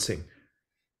experiencing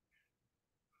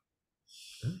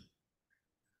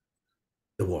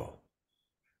the world.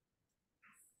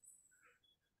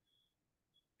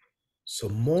 So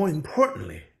more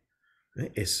importantly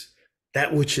is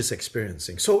that which is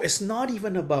experiencing. So it's not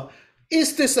even about,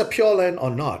 is this a pure land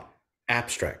or not?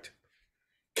 Abstract.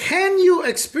 Can you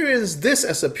experience this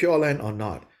as a pure land or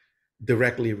not?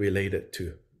 Directly related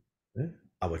to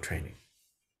our training.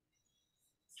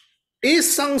 Is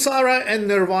samsara and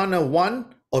nirvana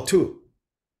one or two?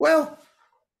 Well,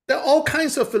 there are all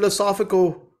kinds of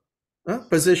philosophical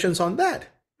positions on that.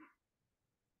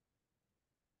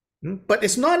 But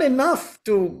it's not enough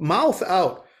to mouth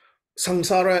out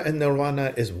samsara and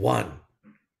nirvana is one.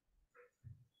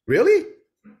 Really?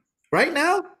 Right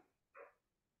now?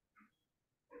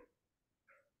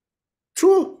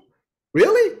 True.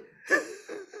 Really?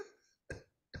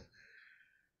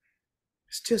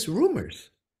 It's just rumors.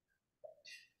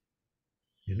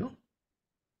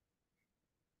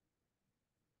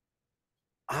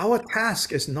 Our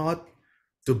task is not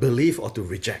to believe or to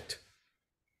reject.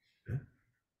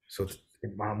 So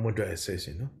in Mahamudra it says,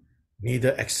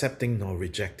 neither accepting nor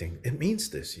rejecting. It means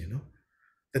this,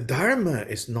 the Dharma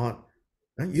is not,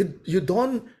 you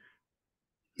don't,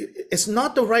 it's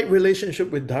not the right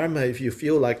relationship with Dharma if you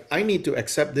feel like I need to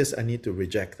accept this, I need to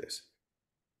reject this.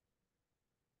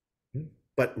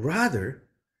 But rather,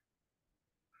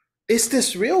 is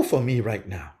this real for me right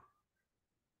now?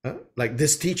 Like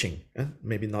this teaching,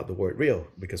 maybe not the word real,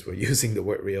 because we're using the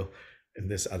word real in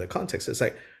this other context. It's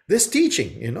like this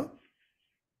teaching,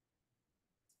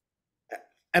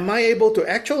 am I able to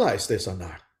actualize this or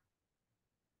not?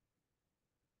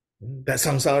 That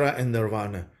samsara and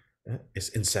nirvana is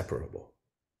inseparable,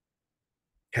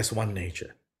 has one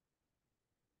nature.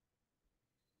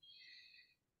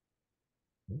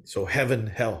 So heaven,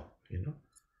 hell,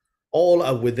 all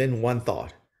are within one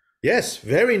thought. Yes,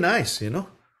 very nice,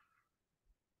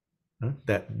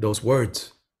 that those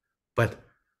words, but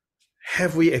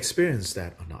have we experienced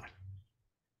that or not?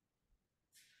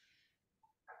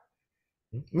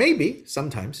 Maybe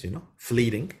sometimes,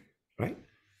 fleeting, right?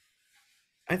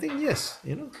 I think yes,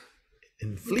 in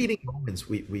fleeting moments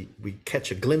we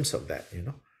catch a glimpse of that,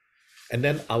 and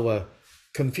then our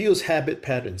confused habit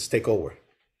patterns take over.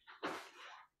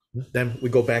 Then we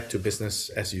go back to business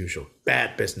as usual,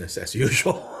 bad business as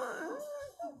usual.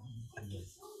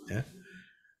 Yeah.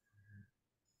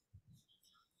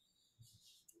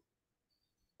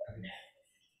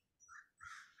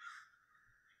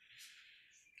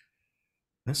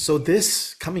 So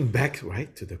this, coming back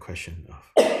right to the question of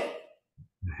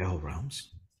the hell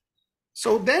realms.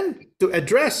 So then to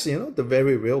address, the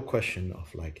very real question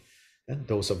of like,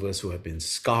 those of us who have been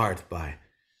scarred by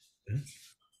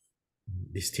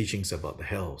these teachings about the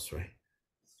hells, right?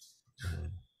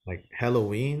 Like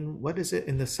Halloween, what is it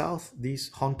in the South?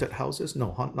 These haunted houses?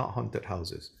 No, not haunted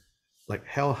houses, like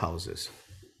hell houses.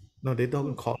 No, they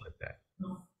don't call it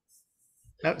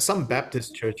that. Some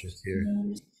Baptist churches here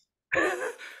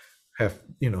have,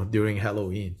 during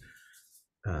Halloween,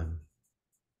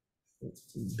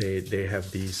 they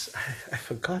have these, I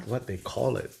forgot what they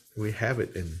call it. We have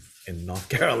it in North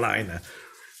Carolina.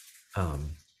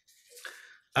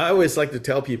 I always like to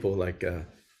tell people, like,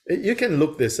 you can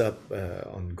look this up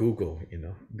on Google,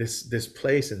 this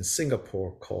place in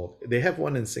Singapore called, they have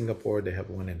one in Singapore, they have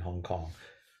one in Hong Kong.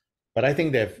 But I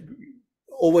think they've,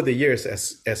 over the years,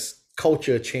 as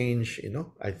culture change,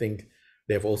 I think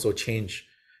they've also changed.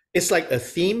 It's like a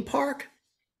theme park,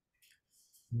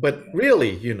 but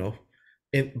really,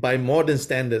 by modern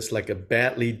standards, like a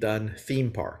badly done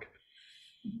theme park.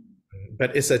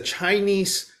 But it's a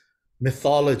Chinese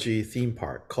mythology theme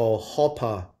park called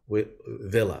Haw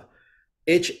Villa.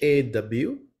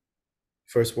 HAW,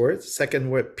 first word, second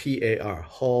word PAR,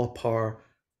 Haw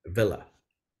Villa.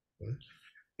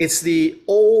 It's the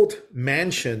old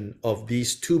mansion of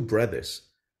these two brothers,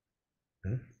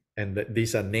 And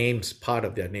these are names, part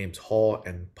of their names, Ho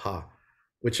and Pa,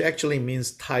 which actually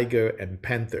means tiger and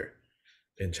panther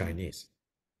in Chinese.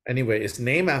 Anyway, it's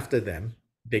named after them.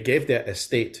 They gave their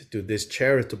estate to this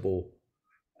charitable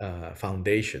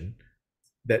foundation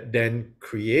that then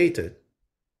created.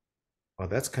 Oh,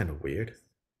 that's kind of weird.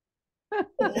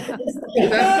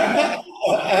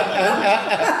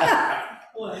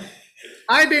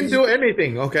 I didn't do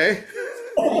anything, okay?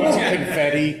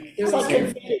 Confetti. It's like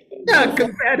confetti. Yeah,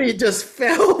 confetti just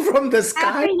fell from the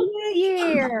sky. Happy New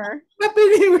Year. Happy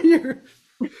New Year.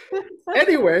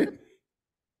 Anyway,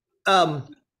 part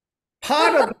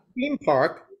of the theme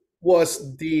park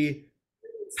was the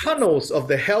tunnels of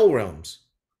the hell realms.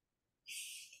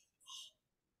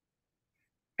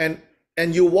 And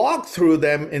you walk through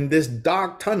them in these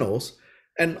dark tunnels,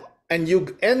 and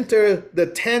you enter the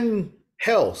 10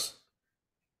 hells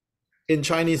in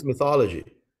Chinese mythology.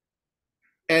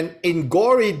 And in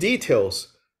gory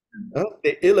details,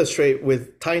 they illustrate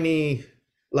with tiny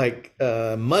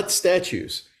mud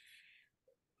statues.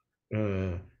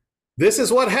 This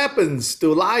is what happens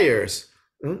to liars.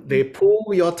 They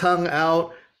pull your tongue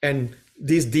out, and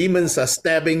these demons are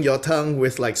stabbing your tongue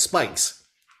with like spikes.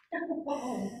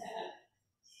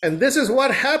 And this is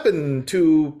what happened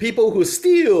to people who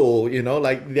steal,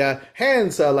 like their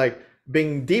hands are like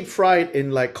being deep fried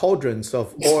in like cauldrons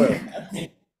of oil.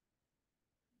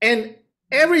 And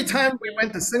every time we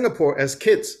went to Singapore as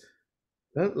kids,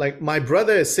 like my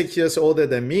brother is 6 years older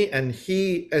than me, and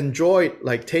he enjoyed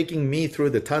like taking me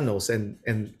through the tunnels and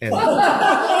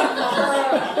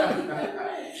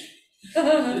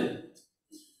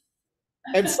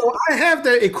and so I have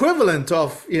the equivalent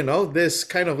of, this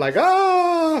kind of like,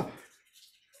 and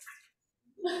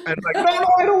like, no,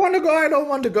 I don't want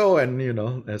to go. And,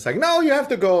 it's like, no, you have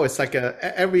to go. It's like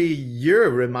every year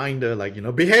reminder, like,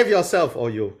 behave yourself or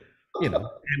you end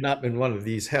up in one of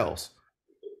these hells.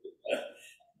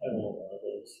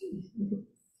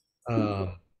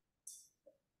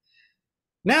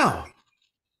 Now,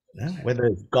 whether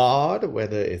it's God,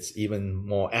 whether it's even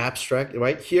more abstract,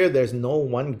 right here, there's no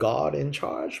one God in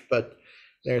charge, but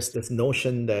there's this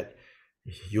notion that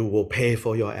you will pay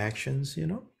for your actions,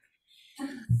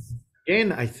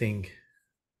 Again, I think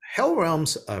hell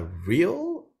realms are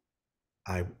real.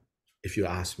 If you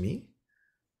ask me,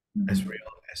 as real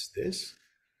as this.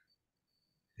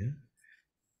 Yeah.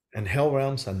 And hell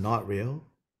realms are not real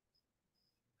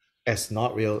as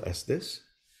this.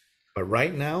 But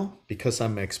right now, because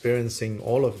I'm experiencing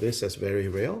all of this as very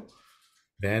real,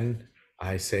 then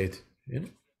I said,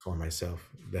 for myself,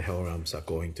 the hell realms are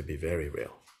going to be very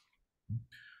real.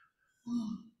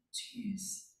 Oh,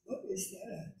 jeez. What is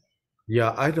that?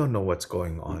 Yeah, I don't know what's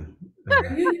going on.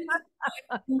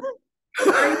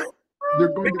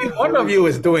 Maybe one of you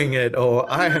is doing it, or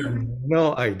I have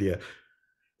no idea.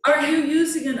 Are you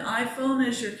using an iPhone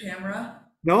as your camera?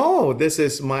 No, this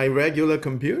is my regular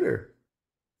computer.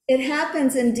 It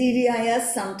happens in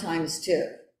DVIS sometimes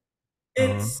too.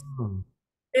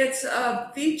 It's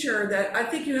a feature that I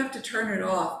think you have to turn it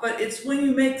off, but it's when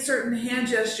you make certain hand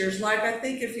gestures, like I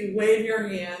think if you wave your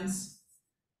hands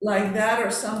like that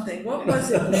or something. What was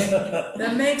it, Nick?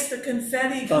 That makes the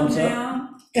confetti come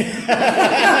down?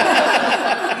 Yeah,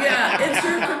 it's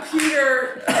your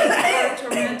computer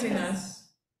tormenting us.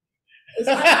 Do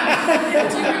you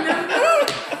remember?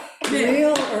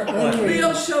 Real or unreal?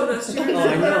 Real showed us. Oh, I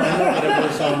know, but it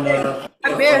was on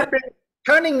They have been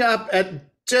turning up at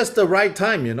just the right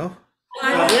time, I know,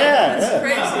 Yeah, it's yeah.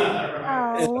 crazy.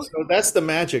 Oh, So that's the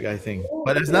magic, I think.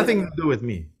 But it's nothing to do with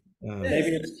me.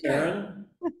 Maybe it's Karen?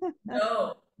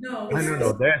 No. I don't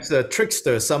know. There's a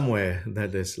trickster somewhere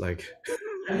that is like.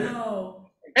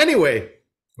 No. Anyway,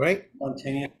 right?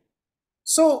 Montaigne.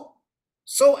 So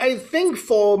I think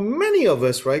for many of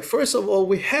us, right, first of all,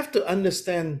 we have to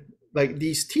understand like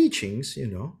these teachings,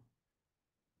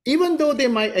 even though they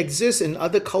might exist in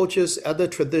other cultures, other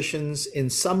traditions in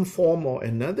some form or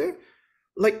another,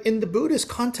 like in the Buddhist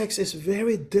context, it's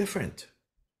very different.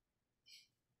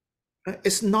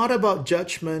 It's not about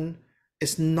judgment.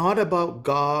 It's not about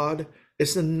God.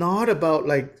 It's not about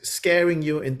like scaring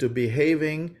you into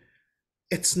behaving.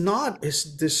 It's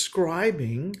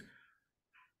describing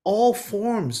all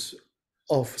forms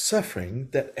of suffering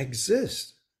that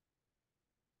exist.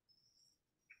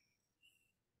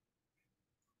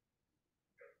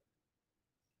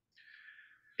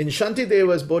 In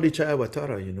Shantideva's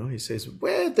Bodhicharyavatara, he says,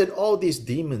 where did all these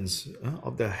demons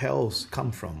of the hells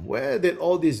come from? Where did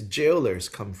all these jailers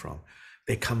come from?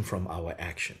 They come from our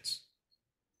actions.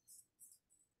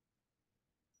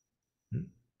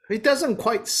 He doesn't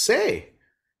quite say,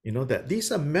 that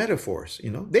these are metaphors.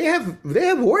 They have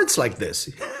words like this.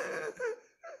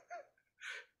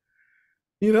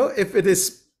 You know, if it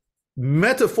is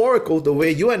metaphorical the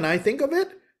way you and I think of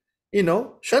it, you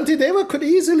know, Shantideva could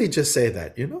easily just say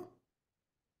that, you know,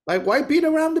 like why beat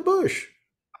around the bush?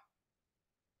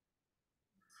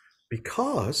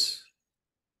 Because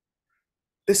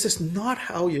this is not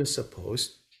how you're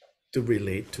supposed to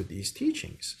relate to these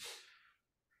teachings.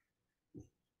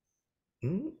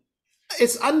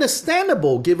 It's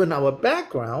understandable given our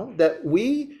background that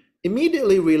we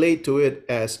immediately relate to it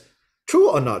as true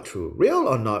or not true, real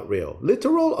or not real,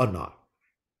 literal or not,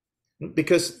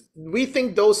 because we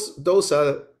think those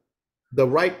are the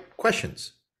right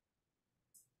questions.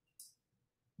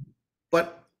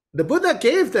 But the Buddha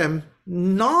gave them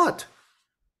not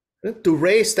to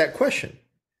raise that question,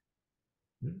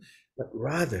 but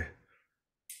rather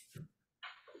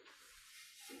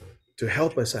to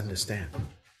help us understand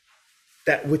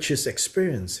that which is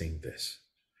experiencing this,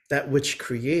 that which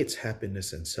creates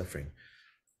happiness and suffering.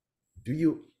 Do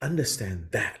you understand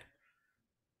that?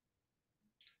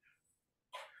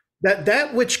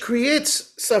 That which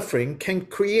creates suffering can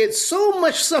create so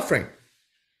much suffering,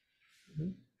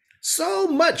 so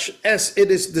much as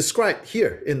it is described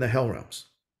here in the hell realms.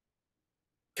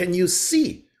 Can you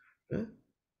see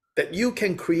that you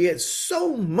can create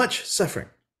so much suffering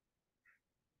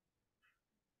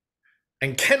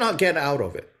and cannot get out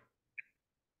of it?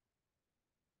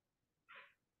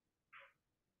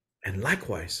 And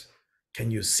likewise,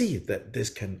 can you see that this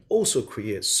can also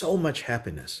create so much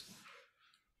happiness?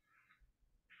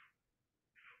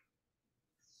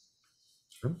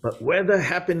 But whether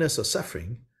happiness or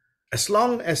suffering, as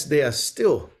long as they are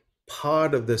still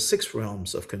part of the six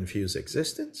realms of confused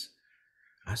existence,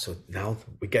 so now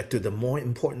we get to the more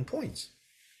important points.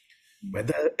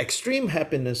 Whether extreme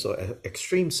happiness or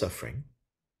extreme suffering,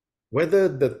 whether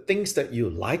the things that you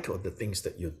like or the things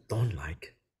that you don't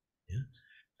like,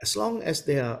 as long as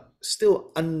they are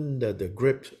still under the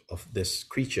grip of this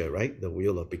creature, right, the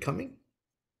wheel of becoming,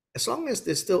 as long as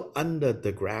they're still under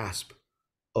the grasp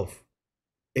of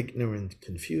ignorant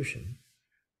confusion,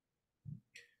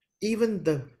 even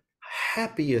the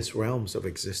happiest realms of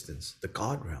existence, the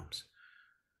God realms,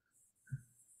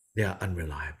 they are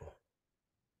unreliable.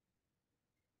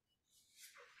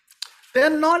 They're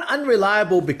not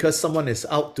unreliable because someone is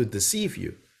out to deceive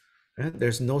you.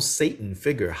 There's no Satan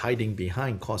figure hiding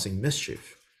behind causing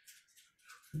mischief.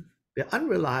 They're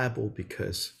unreliable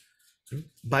because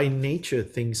by nature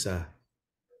things are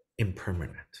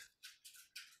impermanent,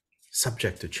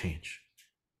 subject to change.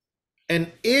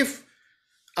 And if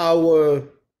our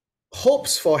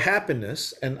hopes for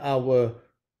happiness and our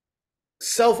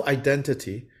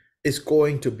self-identity is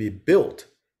going to be built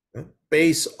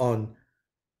based on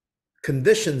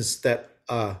conditions that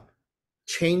are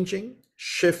changing,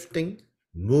 shifting,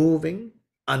 moving,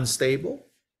 unstable,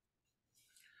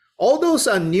 all those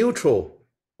are neutral,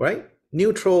 right?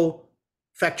 Neutral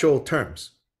factual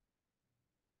terms.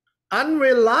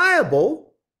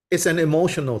 Unreliable is an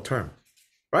emotional term,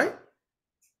 right?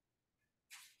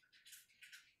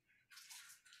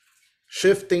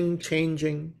 Shifting,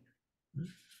 changing,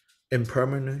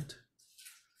 impermanent,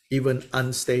 even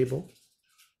unstable.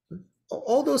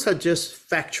 All those are just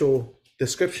factual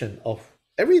description of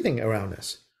everything around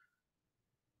us.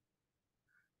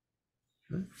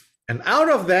 And out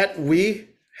of that, we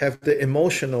have the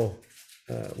emotional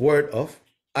word of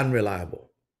unreliable.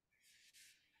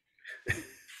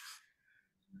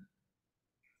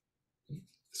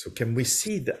 So can we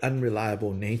see the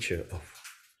unreliable nature of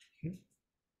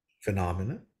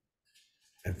phenomena?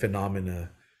 And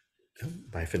phenomena,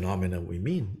 by phenomena we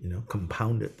mean,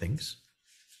 compounded things.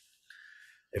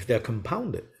 If they're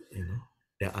compounded,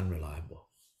 they're unreliable.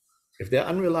 If they're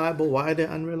unreliable, why are they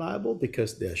unreliable?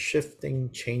 Because they're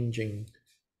shifting, changing,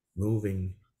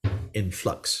 moving, in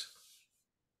flux.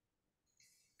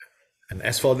 And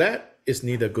as for that, it's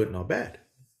neither good nor bad,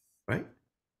 right?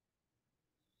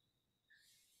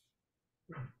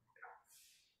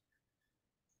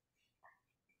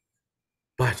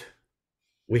 But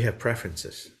we have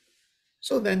preferences.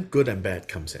 So then good and bad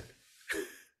comes in.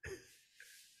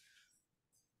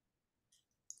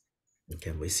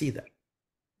 Can we see that?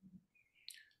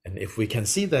 And if we can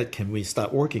see that, can we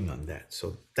start working on that?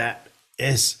 So that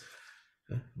is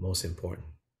most important.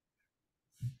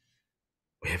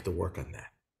 We have to work on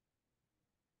that.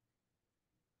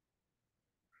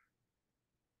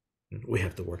 We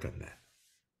have to work on that.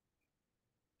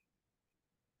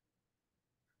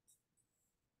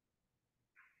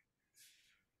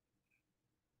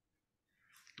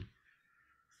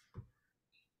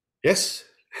 Yes?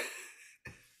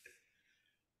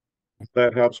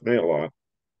 That helps me a lot.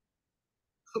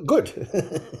 Good.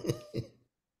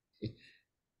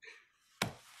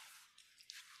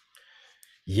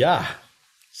 yeah.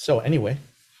 So anyway,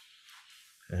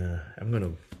 I'm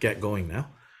gonna get going now.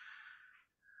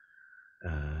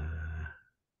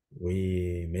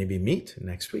 We maybe meet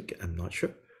next week. I'm not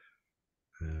sure,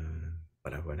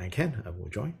 but when I can, I will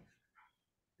join.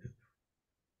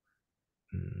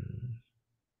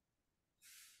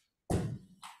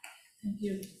 Thank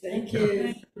you. Thank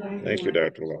you. Thank you,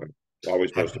 Dr. Lye.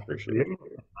 Always most appreciated.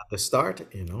 At the start,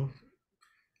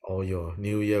 all your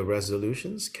New Year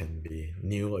resolutions can be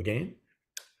new again.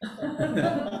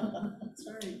 That's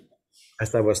right.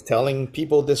 As I was telling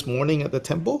people this morning at the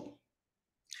temple,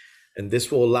 and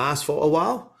this will last for a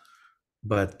while,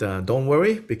 but don't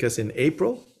worry, because in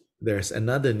April, there's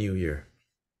another New Year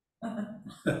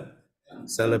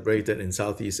celebrated in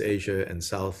Southeast Asia and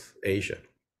South Asia.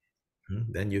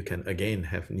 Then you can again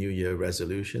have New Year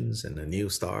resolutions and a new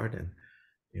start, and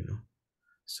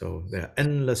so there are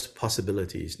endless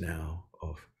possibilities now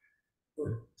of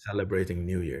celebrating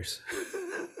New Year's.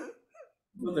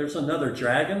 Well, there's another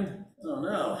dragon? Oh,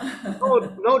 no. Oh,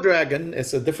 no dragon,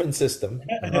 it's a different system.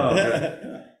 Oh,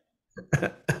 okay.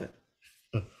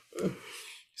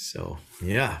 So,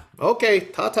 yeah. Okay,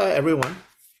 tata, everyone.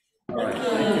 All right,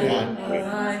 thank you.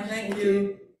 Bye, thank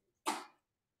you.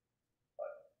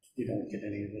 You don't get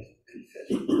any of the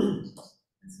confetti.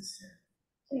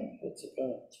 It's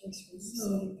about.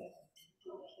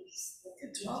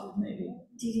 Good talk, maybe.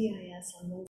 DDIS on